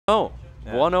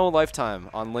1-0 lifetime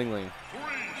on LingLing.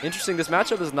 Interesting, this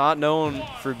matchup is not known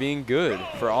for being good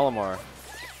for Olimar.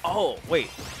 Oh, wait.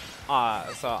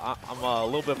 So I'm a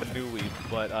little bit of a newbie,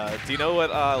 but do you know what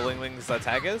LingLing's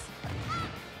tag is?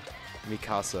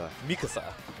 Mikasa. Mikasa.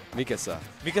 Mikasa.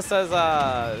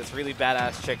 Mikasa is this really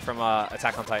badass chick from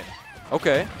Attack on Titan.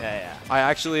 Okay. Yeah. I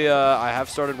actually I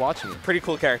have started watching it. Pretty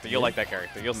cool character. You'll like that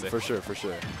character. You'll see. For sure, for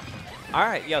sure. All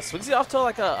right, yo, Swigzy off to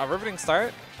like a riveting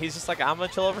start. He's just like, I'm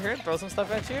gonna chill over here and throw some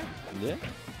stuff at you. Yeah.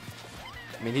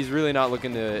 I mean, he's really not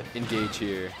looking to engage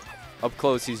here. Up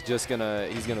close, he's gonna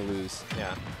lose.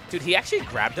 Yeah. Dude, he actually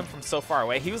grabbed him from so far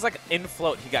away. He was like in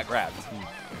float. He got grabbed.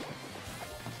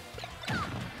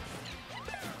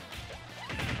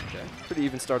 Okay. Pretty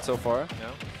even start so far.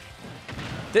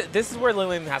 Yeah. This is where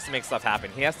LingLing has to make stuff happen.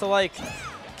 He has to like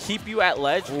keep you at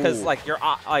ledge because like you're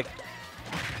like,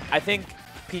 I think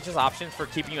Peach's options for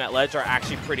keeping you at ledge are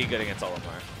actually pretty good against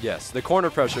Olimar. Yes, the corner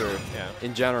pressure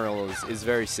in general is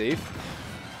very safe.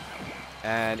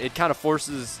 And it kind of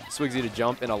forces Swigzy to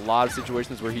jump in a lot of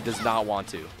situations where he does not want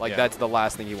to. Like, that's the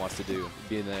last thing he wants to do,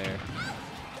 be in there.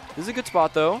 This is a good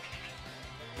spot, though.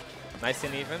 Nice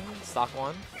and even. Stock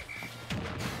one.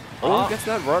 Oh, gets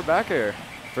that right back air.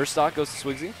 First stock goes to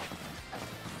Swigzy.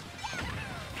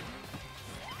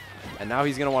 And now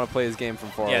he's going to want to play his game from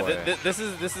far away. Yeah, this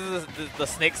is the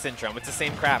snake syndrome. It's the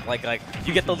same crap. Like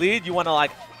you get the lead, you want to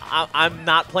like, I'm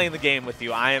not playing the game with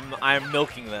you. I'm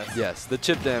milking this. Yes, the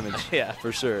chip damage. Yeah,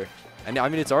 for sure. And I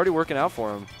mean, it's already working out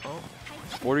for him. Oh.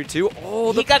 42.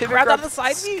 Oh, he got grabbed out of the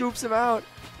side knee. Scoops him out.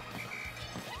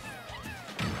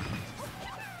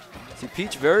 See,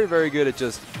 Peach very, very good at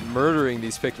just murdering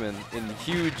these Pikmin in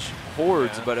huge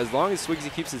hordes. But as long as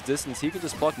Swigzy keeps his distance, he can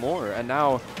just pluck more. And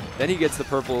now, then he gets the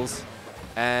purples,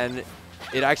 and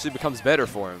it actually becomes better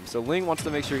for him. So Ling wants to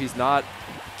make sure he's not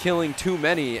killing too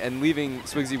many and leaving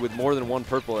Swigzy with more than one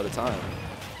purple at a time.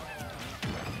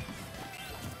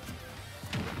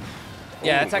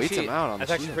 Yeah, that's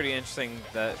actually pretty interesting.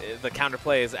 The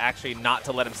counterplay is actually not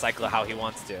to let him cycle how he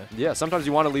wants to. Yeah, sometimes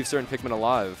you want to leave certain Pikmin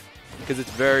alive because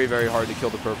it's very, very hard to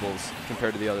kill the purples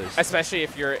compared to the others. Especially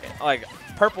if you're, like,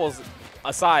 purples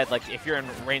aside, like, if you're in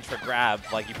range for grab,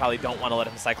 like, you probably don't want to let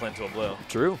him cycle into a blue.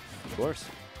 True, of course.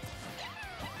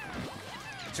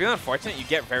 It's really unfortunate. You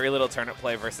get very little turnip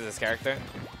play versus this character.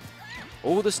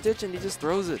 Oh, the stitch, and he just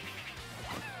throws it.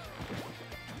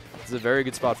 This is a very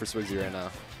good spot for Swigzy right now.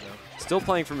 Yeah. Still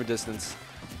playing from a distance.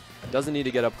 Doesn't need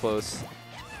to get up close.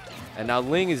 And now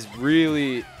Ling is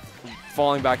really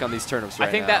falling back on these turnips right now.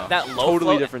 I think that low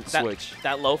totally float, different switch.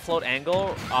 That low float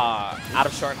angle out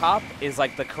of short hop is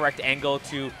like the correct angle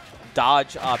to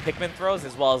dodge Pikmin throws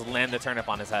as well as land the turnip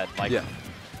on his head. Like, yeah.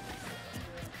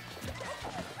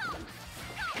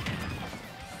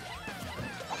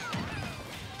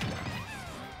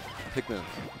 Pikmin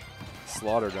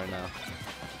slaughtered right now.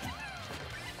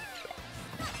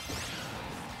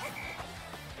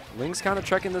 Ling's kind of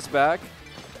trekking this back.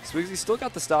 Swigzy's still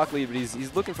got the stock lead, but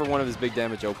he's looking for one of his big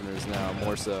damage openers now,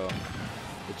 more so.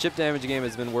 The chip damage game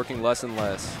has been working less and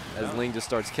less as Ling just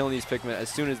starts killing these Pikmin as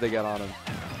soon as they get on him.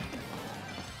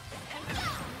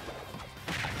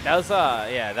 That was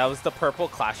that was the purple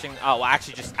clashing. Oh, well,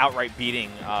 actually just outright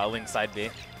beating Ling's side B.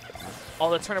 Oh,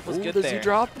 the turnip was good there. The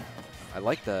Z-drop? I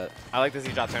like that. I like the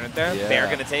Z-drop turnip there. Yeah. They're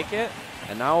gonna take it.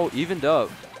 And now evened up.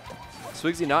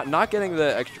 Swigzy not getting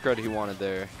the extra credit he wanted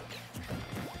there.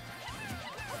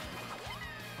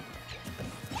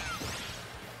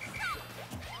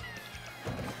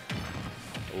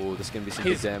 Oh, this is going to be some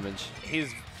good damage. He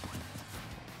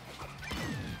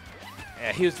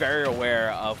was very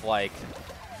aware of, like,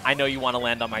 I know you want to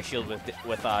land on my shield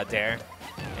with Dare.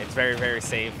 It's very, very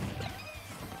safe.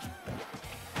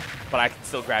 But I can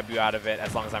still grab you out of it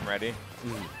as long as I'm ready.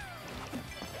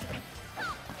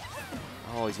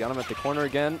 Oh, he's got him at the corner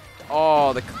again.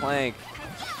 Oh, the clank.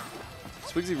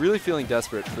 Swigzy really feeling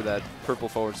desperate for that purple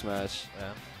forward smash.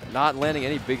 Yeah. Not landing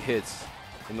any big hits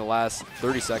in the last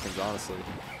 30 seconds, honestly.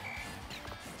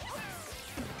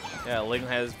 Yeah, Ling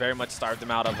has very much starved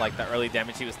him out of like the early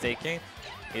damage he was taking.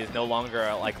 He is no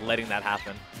longer like letting that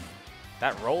happen.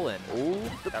 That roll in. Ooh,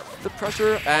 the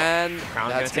pressure, and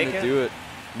that's going to do it.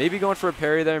 Maybe going for a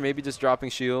parry there, maybe just dropping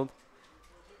shield.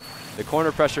 The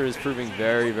corner pressure is proving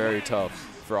very, very tough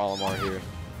for Olimar here.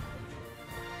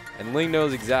 And Ling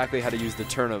knows exactly how to use the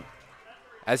turnip,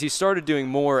 as he started doing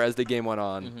more as the game went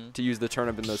on, to use the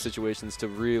turnip in those situations to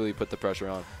really put the pressure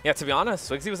on. Yeah, to be honest,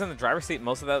 Swigzy was in the driver's seat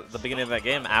most of the beginning of that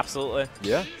game, absolutely.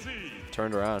 Yeah,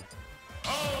 turned around.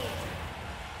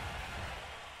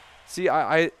 See,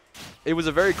 it was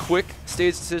a very quick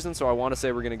stage decision, so I want to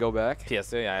say we're going to go back.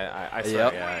 PS2, yeah, I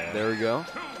yep, there we go.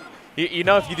 You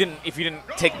know, if you didn't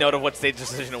take note of what stage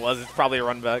decision it was, it's probably a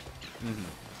run back.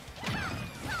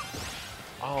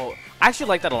 Oh, I actually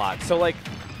like that a lot. So like,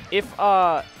 if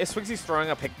Swigzy's throwing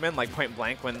a Pikmin like point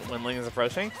blank when Ling is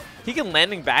approaching, he can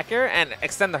landing back air and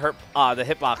extend the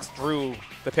hitbox through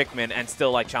the Pikmin and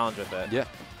still like challenge with it. Yeah.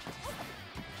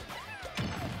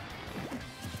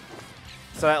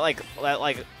 So that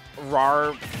like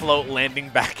RAR float landing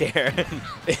back air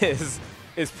is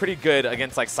pretty good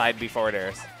against like side B forward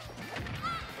airs.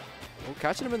 Well,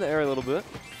 catching him in the air a little bit.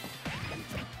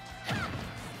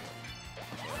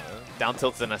 Down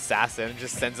tilt's an assassin,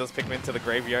 just sends those Pikmin to the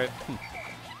graveyard.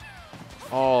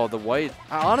 Oh, the white.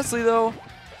 Honestly though,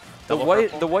 the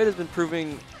white has been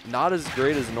proving not as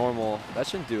great as normal. That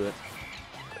shouldn't do it.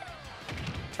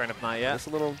 Turnip not yet. Just a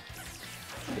little.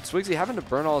 But Swigzy having to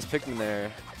burn all his Pikmin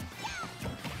there.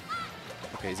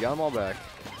 Okay, he's got them all back.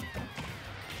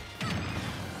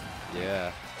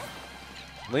 Yeah.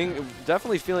 Ling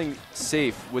definitely feeling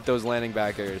safe with those landing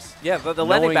back airs. Yeah, the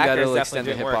landing back airs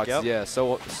definitely didn't work. Yep. Yeah,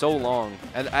 so long,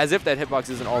 and as if that hitbox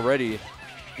isn't already,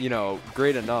 you know,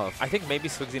 great enough. I think maybe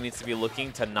Swigzy needs to be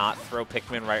looking to not throw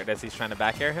Pikmin right as he's trying to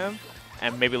back air him,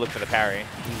 and maybe look for the parry.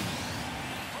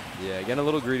 Yeah, getting a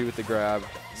little greedy with the grab.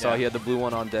 Saw he had the blue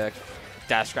one on deck.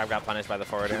 Dash grab got punished by the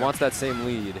forward air. He wants that same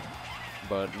lead,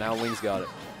 but now Ling's got it.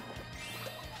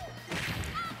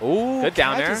 Oh, good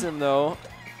down air. Catches him though.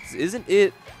 Isn't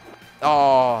it?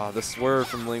 Oh, the swerve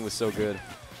from Ling was so good.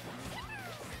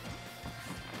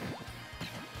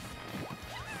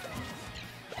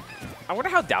 I wonder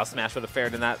how Dow Smash would have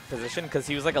fared in that position, because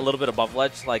he was like a little bit above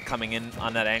ledge, like coming in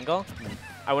on that angle.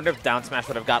 I wonder if Down Smash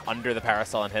would have got under the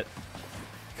parasol and hit.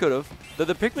 Could have.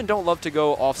 The Pikmin don't love to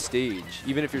go off stage,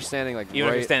 even if you're standing like even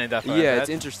if you're standing definitely. Yeah, it's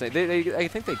interesting. I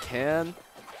think they can.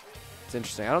 It's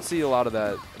interesting. I don't see a lot of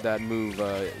that move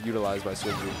utilized by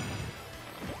Swigzy.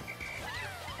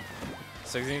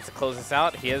 Swigzy needs to close this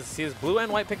out. He has blue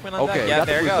and white Pikmin on deck. Okay, Yeah,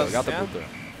 there it goes. Got the blue throw.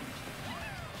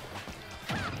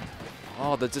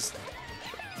 Oh, they're just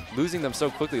losing them so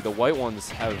quickly. The white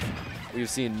ones we've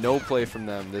seen no play from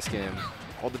them this game.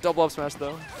 Oh, the double up smash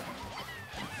though.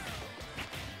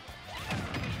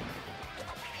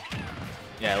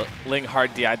 Yeah, Ling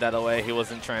hard DI'd that away. He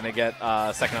wasn't trying to get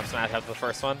second up smash after the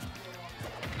first one.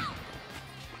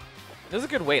 It was a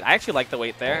good weight. I actually like the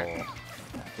weight there.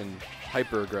 Oh, been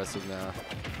hyper aggressive now.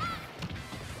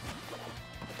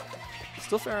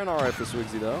 Still faring all right for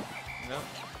Swigzy though. No.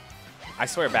 I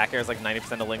swear back air is like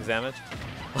 90% of Ling's damage.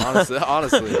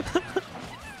 Honestly.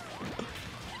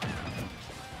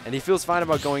 And he feels fine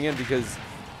about going in because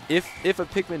if a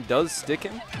Pikmin does stick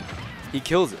him, he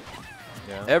kills it.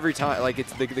 Yeah. Every time. Like,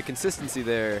 it's the consistency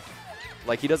there.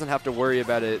 Like, he doesn't have to worry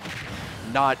about it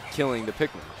not killing the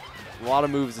Pikmin. A lot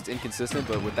of moves, it's inconsistent,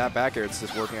 but with that back air, it's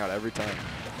just working out every time.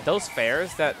 Those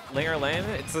fairs that Ling are laying,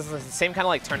 it's the same kind of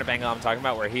like turnip angle I'm talking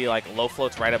about, where he like low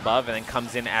floats right above and then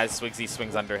comes in as Swigzy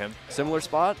swings under him. Similar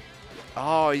spot?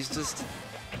 Oh, he's just...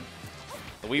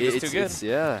 The weave is too good.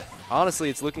 Yeah.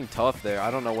 Honestly, it's looking tough there. I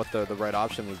don't know what the right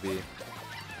option would be.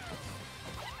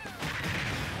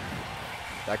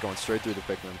 That going straight through the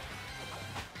Pikmin.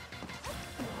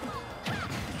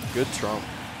 Good trump.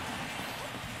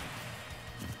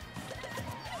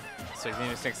 So he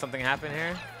needs to make something happen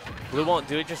here. Blue won't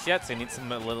do it just yet, so he needs some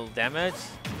little damage.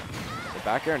 The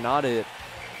back air, not it.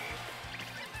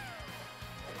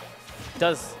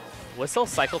 Does Whistle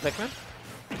cycle Pikmin?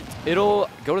 It'll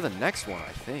go to the next one,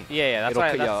 I think. Yeah, that's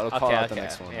right. Yeah, it'll call out the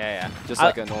next one. Yeah. Just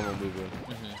like a normal move would.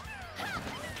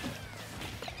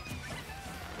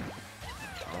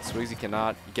 Swigzy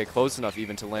cannot get close enough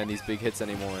even to land these big hits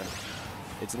anymore.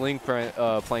 It's Ling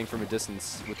playing from a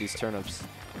distance with these turnips.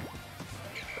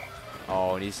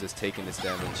 Oh, and he's just taking this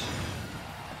damage.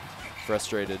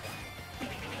 Frustrated.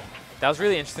 That was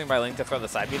really interesting by Ling to throw the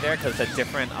side B there, because it's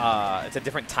a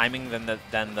different timing than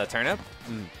the turnip.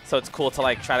 So it's cool to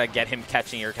like try to get him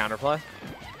catching your counterplay.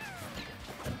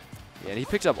 Yeah, and he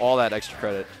picked up all that extra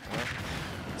credit.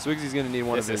 Swigzy's gonna need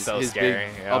one of his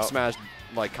big up smash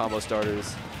like combo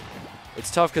starters. It's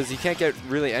tough because he can't get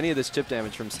really any of this chip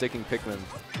damage from sticking Pikmin.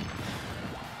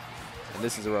 And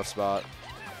this is a rough spot.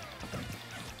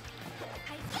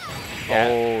 Yeah.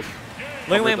 Oh,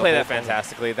 LingLing played that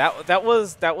fantastically.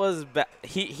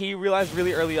 He realized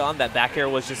really early on that back air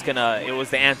was just gonna, it was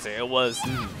the answer. It was,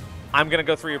 I'm gonna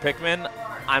go through your Pikmin.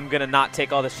 I'm gonna not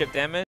take all the chip damage.